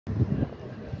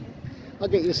I'll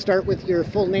get you to start with your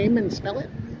full name and spell it.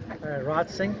 Raj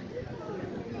Singh.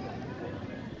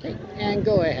 Okay, and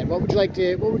go ahead. What would you like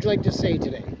to say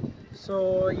today?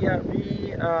 So yeah,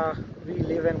 we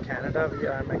live in Canada.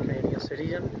 I'm a Canadian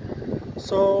citizen.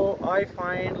 So I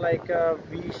find like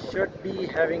we should be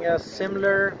having a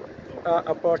similar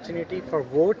opportunity for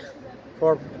vote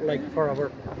for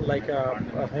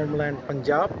our homeland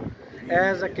Punjab.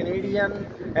 As a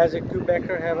Canadian, as a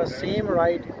Quebecer, have a same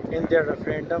right in their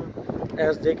referendum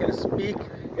as they can speak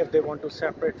if they want to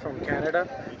separate from Canada.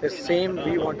 The same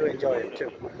we want to enjoy it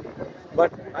too.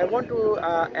 But I want to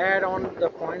add on the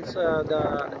points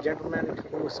the gentleman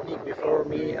who speak before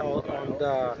me on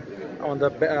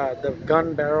the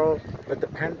gun barrel with the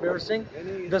pen piercing.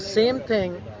 The same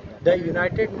thing, the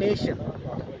United Nations.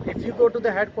 If you go to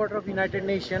the headquarters of United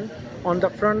Nations, on the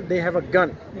front they have a gun,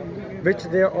 which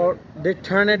they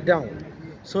turn it down.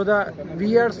 So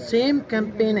we are same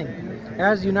campaigning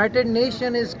as United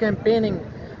Nations is campaigning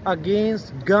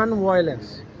against gun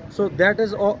violence. So that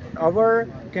is our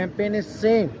campaign is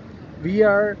same. We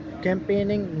are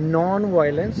campaigning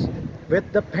non-violence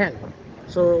with the pen.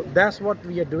 So that's what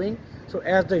we are doing. So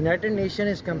as the United Nations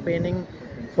is campaigning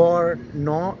for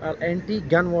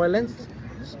anti-gun violence,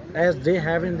 as they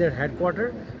have in their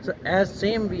headquarters, so as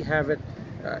same we have it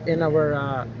in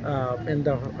our in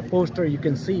the poster you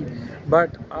can see.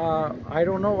 But I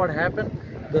don't know what happened.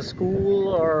 The school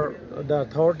or the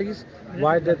authorities,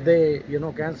 why did they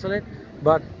cancel it?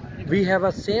 But we have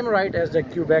a same right as the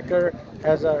Quebecer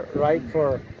has a right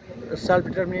for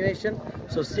self-determination.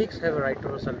 So Sikhs have a right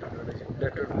to self-determination.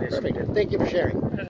 Perfect. Thank you for sharing.